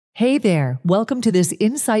Hey there, welcome to this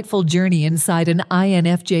insightful journey inside an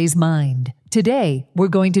INFJ's mind. Today, we're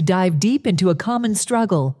going to dive deep into a common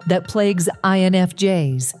struggle that plagues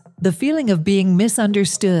INFJs, the feeling of being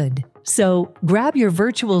misunderstood. So, grab your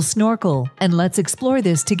virtual snorkel and let's explore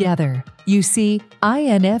this together. You see,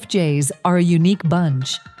 INFJs are a unique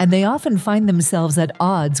bunch, and they often find themselves at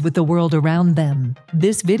odds with the world around them.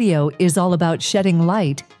 This video is all about shedding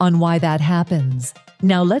light on why that happens.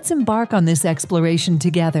 Now let's embark on this exploration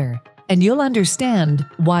together, and you'll understand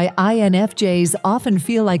why INFJs often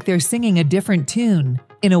feel like they're singing a different tune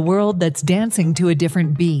in a world that's dancing to a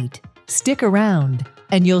different beat. Stick around,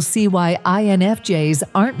 and you'll see why INFJs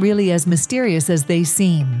aren't really as mysterious as they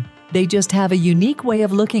seem. They just have a unique way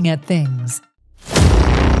of looking at things.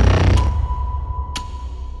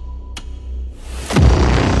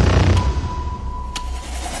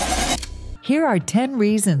 Here are 10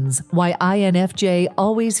 reasons why INFJ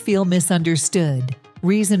always feel misunderstood.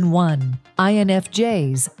 Reason 1.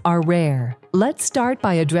 INFJs are rare. Let's start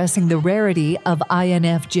by addressing the rarity of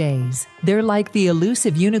INFJs. They're like the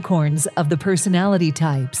elusive unicorns of the personality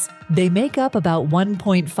types. They make up about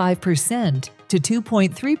 1.5% to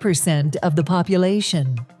 2.3% of the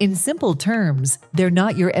population. In simple terms, they're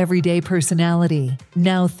not your everyday personality.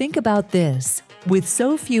 Now think about this. With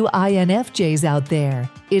so few INFJs out there,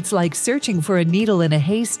 it's like searching for a needle in a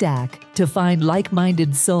haystack to find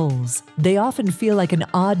like-minded souls. They often feel like an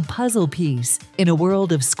odd puzzle piece in a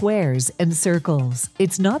world of squares and circles.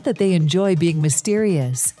 It's not that they enjoy being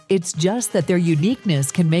mysterious, it's just that their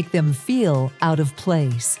uniqueness can make them feel out of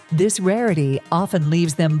place. This rarity often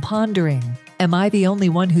leaves them pondering. Am I the only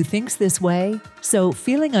one who thinks this way? So,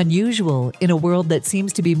 feeling unusual in a world that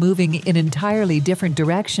seems to be moving in entirely different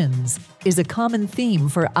directions is a common theme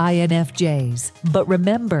for INFJs. But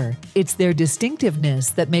remember, it's their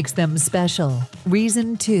distinctiveness that makes them special.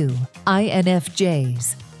 Reason 2.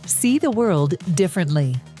 INFJs see the world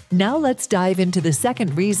differently. Now let's dive into the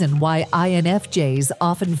second reason why INFJs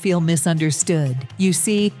often feel misunderstood. You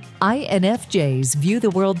see, INFJs view the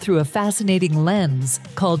world through a fascinating lens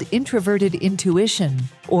called introverted intuition,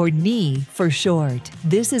 or NI for short.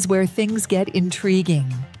 This is where things get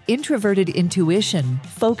intriguing. Introverted intuition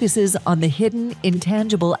focuses on the hidden,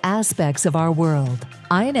 intangible aspects of our world.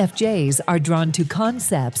 INFJs are drawn to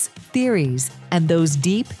concepts, theories, and those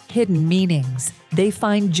deep, hidden meanings. They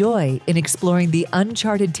find joy in exploring the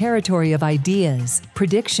uncharted territory of ideas,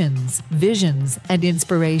 predictions, visions, and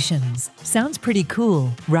inspirations. Sounds pretty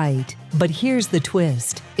cool, right? But here's the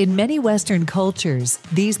twist. In many Western cultures,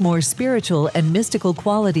 these more spiritual and mystical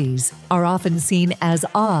qualities are often seen as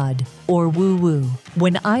odd or woo-woo.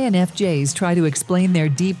 When INFJs try to explain their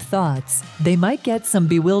deep thoughts, they might get some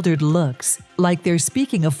bewildered looks, like they're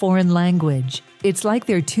speaking a foreign language. It's like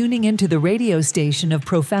they're tuning into the radio station of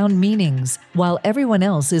profound meanings while everyone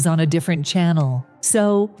else is on a different channel.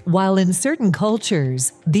 So, while in certain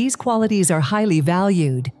cultures, these qualities are highly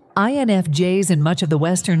valued, INFJs in much of the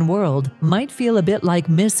Western world might feel a bit like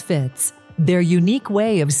misfits, their unique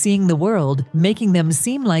way of seeing the world making them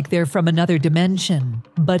seem like they're from another dimension.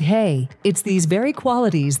 But hey, it's these very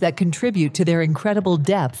qualities that contribute to their incredible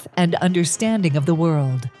depth and understanding of the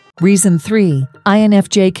world. Reason 3.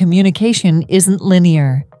 INFJ communication isn't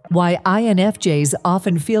linear. Why INFJs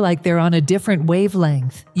often feel like they're on a different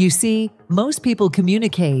wavelength. You see, most people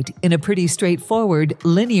communicate in a pretty straightforward,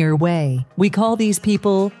 linear way. We call these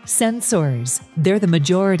people sensors. They're the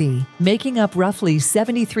majority, making up roughly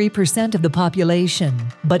 73% of the population.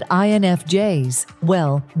 But INFJs,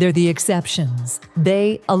 well, they're the exceptions.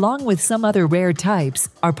 They, along with some other rare types,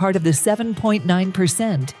 are part of the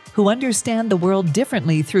 7.9% who understand the world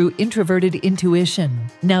differently through introverted intuition.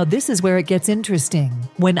 Now this is where it gets interesting.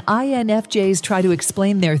 When INFJs try to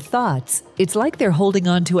explain their thoughts, it's like they're holding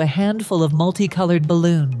on to a handful of multicolored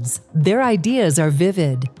balloons. Their ideas are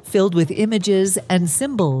vivid, filled with images and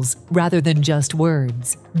symbols rather than just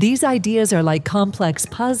words. These ideas are like complex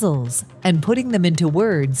puzzles, and putting them into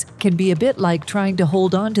words can be a bit like trying to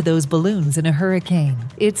hold on to those balloons in a hurricane.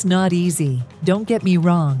 It's not easy. Don't get me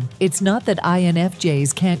wrong. It's not that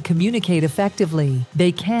INFJs can't communicate effectively.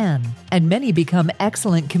 They can, and many become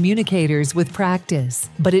excellent communicators with practice.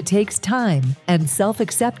 But it takes time and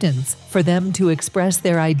self-acceptance for them to express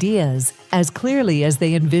their ideas as clearly as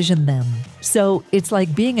they envision them. So it's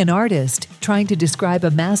like being an artist trying to describe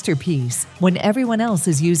a masterpiece when everyone else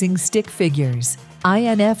is using stick figures.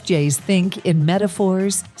 INFJs think in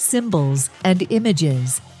metaphors, symbols, and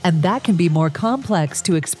images, and that can be more complex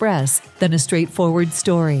to express than a straightforward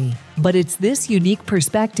story. But it's this unique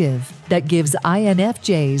perspective that gives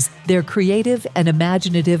INFJs their creative and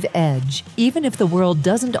imaginative edge, even if the world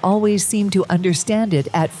doesn't always seem to understand it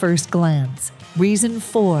at first glance. Reason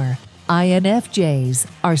 4. INFJs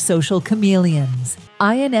are social chameleons.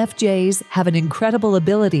 INFJs have an incredible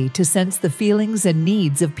ability to sense the feelings and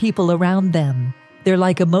needs of people around them. They're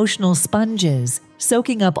like emotional sponges,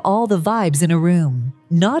 soaking up all the vibes in a room.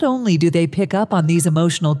 Not only do they pick up on these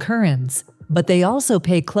emotional currents, but they also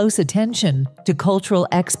pay close attention to cultural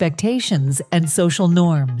expectations and social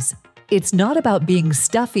norms. It's not about being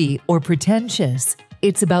stuffy or pretentious.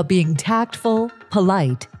 It's about being tactful,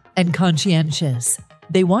 polite, and conscientious.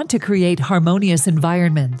 They want to create harmonious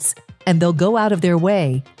environments, and they'll go out of their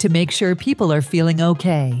way to make sure people are feeling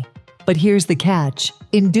okay. But here's the catch.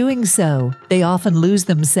 In doing so, they often lose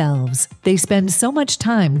themselves. They spend so much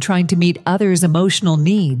time trying to meet others' emotional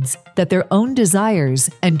needs that their own desires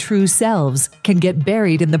and true selves can get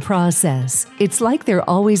buried in the process. It's like they're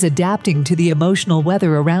always adapting to the emotional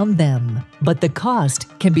weather around them, but the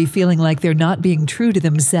cost can be feeling like they're not being true to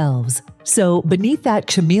themselves. So, beneath that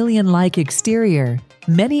chameleon-like exterior,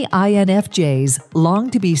 many INFJs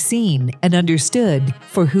long to be seen and understood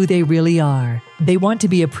for who they really are. They want to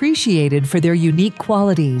be appreciated for their unique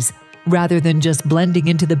qualities, rather than just blending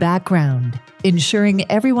into the background, ensuring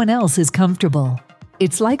everyone else is comfortable.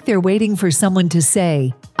 It's like they're waiting for someone to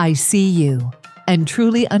say, "I see you," and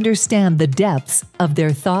truly understand the depths of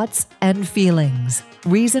their thoughts and feelings.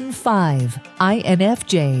 Reason 5.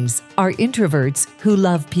 INFJs are introverts who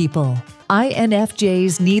love people.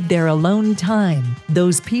 INFJs need their alone time,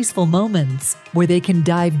 those peaceful moments where they can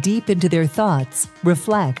dive deep into their thoughts,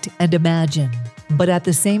 reflect, and imagine. But at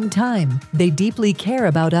the same time, they deeply care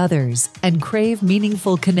about others and crave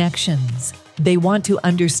meaningful connections. They want to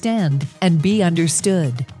understand and be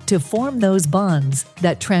understood, to form those bonds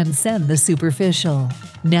that transcend the superficial.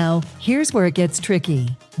 Now, here's where it gets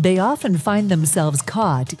tricky. They often find themselves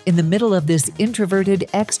caught in the middle of this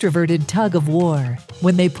introverted-extroverted tug-of-war.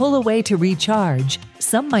 When they pull away to recharge,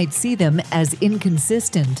 some might see them as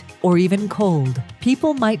inconsistent or even cold.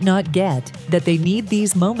 People might not get that they need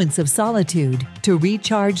these moments of solitude to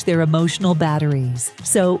recharge their emotional batteries.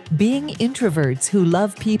 So, being introverts who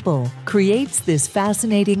love people creates this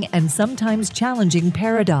fascinating and sometimes challenging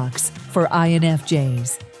paradox for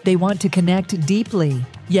INFJs. They want to connect deeply,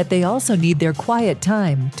 yet they also need their quiet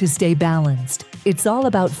time to stay balanced. It's all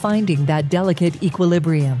about finding that delicate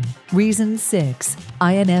equilibrium. Reason 6.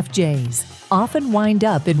 INFJs often wind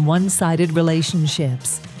up in one-sided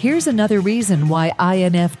relationships. Here's another reason why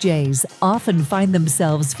INFJs often find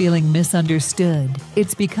themselves feeling misunderstood.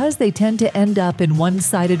 It's because they tend to end up in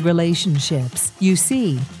one-sided relationships. You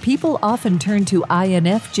see, people often turn to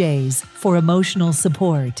INFJs for emotional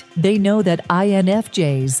support. They know that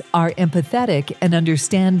INFJs are empathetic and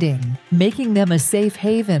understanding, making them a safe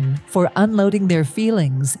haven for unloading their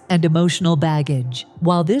feelings and emotional baggage.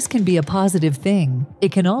 While this can be a positive thing,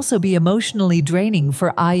 it can also be emotionally draining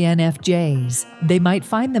for INFJs. They might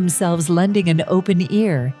find themselves lending an open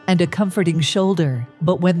ear and a comforting shoulder,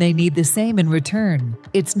 but when they need the same in return,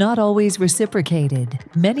 it's not always reciprocated.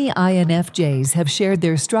 Many INFJs have shared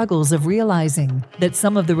their struggles of realizing that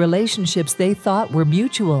some of the relationships they thought were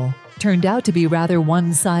mutual turned out to be rather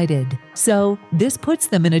one-sided. So, this puts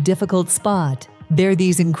them in a difficult spot. They're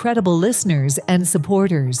these incredible listeners and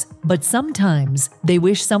supporters, but sometimes they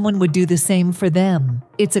wish someone would do the same for them.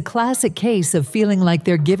 It's a classic case of feeling like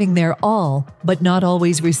they're giving their all, but not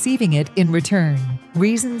always receiving it in return.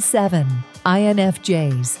 Reason 7.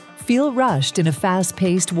 INFJs feel rushed in a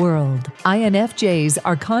fast-paced world. INFJs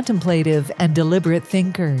are contemplative and deliberate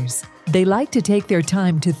thinkers. They like to take their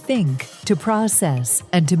time to think, to process,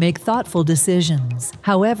 and to make thoughtful decisions.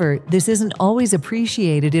 However, this isn't always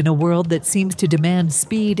appreciated in a world that seems to demand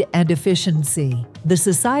speed and efficiency. The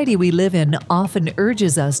society we live in often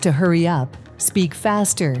urges us to hurry up, speak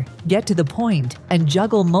faster, get to the point, and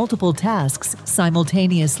juggle multiple tasks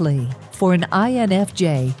simultaneously. For an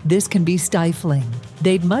INFJ, this can be stifling.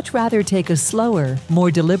 They'd much rather take a slower,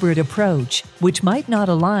 more deliberate approach, which might not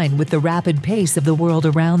align with the rapid pace of the world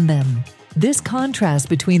around them. This contrast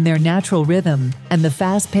between their natural rhythm and the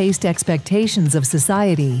fast-paced expectations of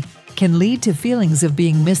society can lead to feelings of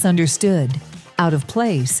being misunderstood, out of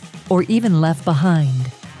place, or even left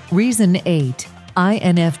behind. Reason 8.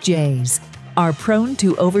 INFJs are prone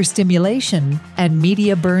to overstimulation and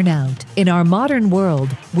media burnout. In our modern world,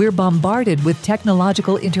 we're bombarded with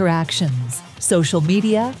technological interactions. Social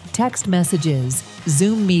media, text messages,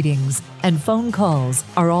 Zoom meetings, and phone calls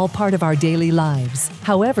are all part of our daily lives.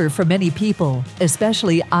 However, for many people,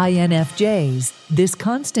 especially INFJs, this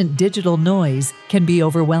constant digital noise can be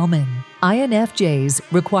overwhelming. INFJs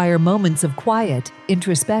require moments of quiet,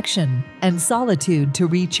 introspection, and solitude to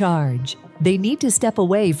recharge. They need to step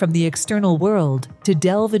away from the external world to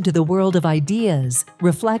delve into the world of ideas,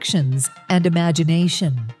 reflections, and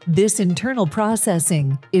imagination. This internal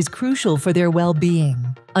processing is crucial for their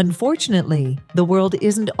well-being. Unfortunately, the world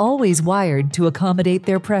isn't always wired to accommodate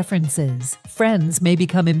their preferences. Friends may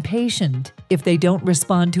become impatient if they don't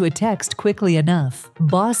respond to a text quickly enough.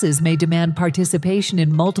 Bosses may demand participation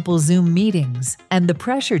in multiple Zoom meetings, and the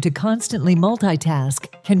pressure to constantly multitask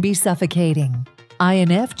can be suffocating.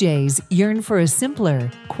 INFJs yearn for a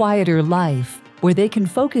simpler, quieter life where they can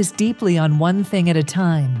focus deeply on one thing at a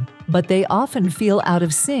time, but they often feel out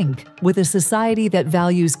of sync with a society that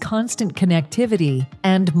values constant connectivity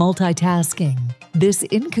and multitasking. This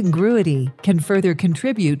incongruity can further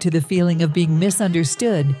contribute to the feeling of being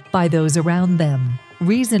misunderstood by those around them.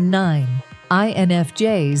 Reason 9.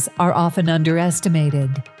 INFJs are often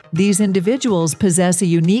underestimated. These individuals possess a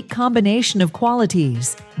unique combination of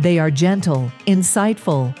qualities. They are gentle,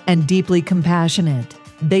 insightful, and deeply compassionate.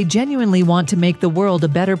 They genuinely want to make the world a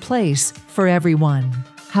better place for everyone.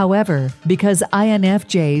 However, because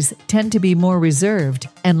INFJs tend to be more reserved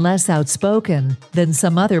and less outspoken than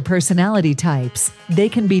some other personality types, they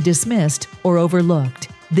can be dismissed or overlooked.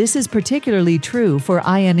 This is particularly true for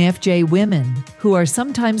INFJ women, who are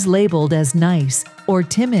sometimes labeled as nice or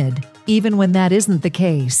timid, even when that isn't the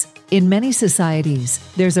case. In many societies,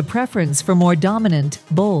 there's a preference for more dominant,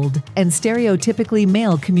 bold, and stereotypically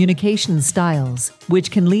male communication styles, which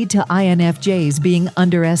can lead to INFJs being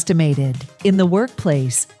underestimated. In the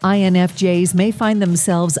workplace, INFJs may find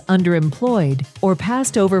themselves underemployed or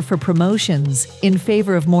passed over for promotions in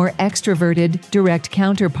favor of more extroverted, direct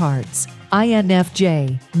counterparts.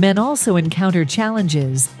 INFJ men also encounter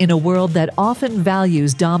challenges in a world that often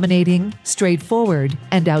values dominating, straightforward,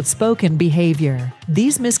 and outspoken behavior.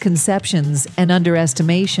 These misconceptions and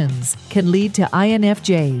underestimations can lead to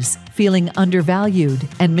INFJs feeling undervalued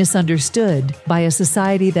and misunderstood by a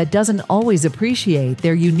society that doesn't always appreciate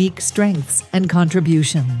their unique strengths and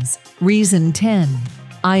contributions. Reason 10.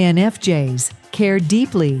 INFJs care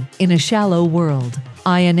deeply in a shallow world.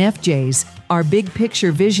 INFJs are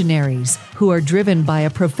big-picture visionaries who are driven by a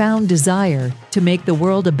profound desire to make the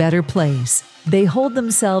world a better place. They hold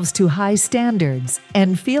themselves to high standards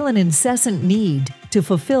and feel an incessant need to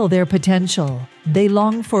fulfill their potential. They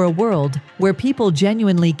long for a world where people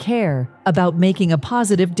genuinely care about making a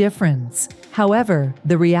positive difference. However,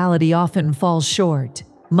 the reality often falls short.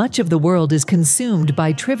 Much of the world is consumed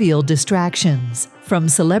by trivial distractions, from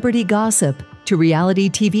celebrity gossip to reality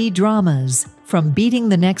TV dramas, from beating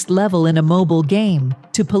the next level in a mobile game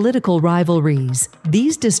to political rivalries.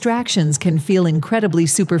 These distractions can feel incredibly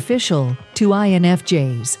superficial to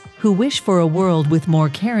INFJs, who wish for a world with more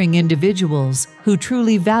caring individuals who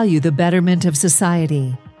truly value the betterment of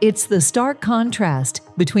society. It's the stark contrast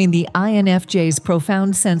between the INFJ's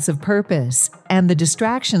profound sense of purpose and the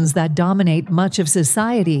distractions that dominate much of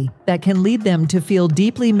society that can lead them to feel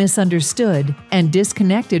deeply misunderstood and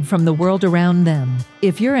disconnected from the world around them.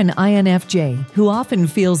 If you're an INFJ who often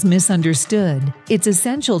feels misunderstood, it's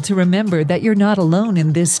essential to remember that you're not alone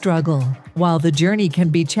in this struggle. While the journey can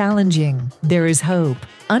be challenging, there is hope.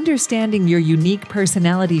 Understanding your unique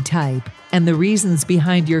personality type and the reasons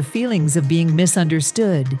behind your feelings of being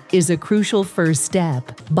misunderstood is a crucial first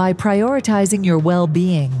step. By prioritizing your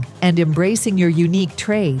well-being and embracing your unique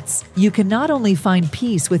traits, you can not only find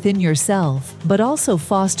peace within yourself, but also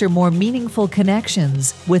foster more meaningful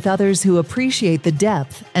connections with others who appreciate the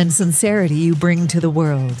depth and sincerity you bring to the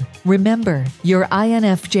world. Remember, your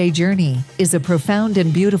INFJ journey is a profound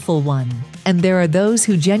and beautiful one, and there are those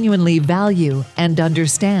who genuinely value and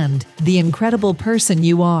understand the incredible person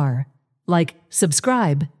you are. Like,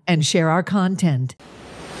 subscribe, and share our content.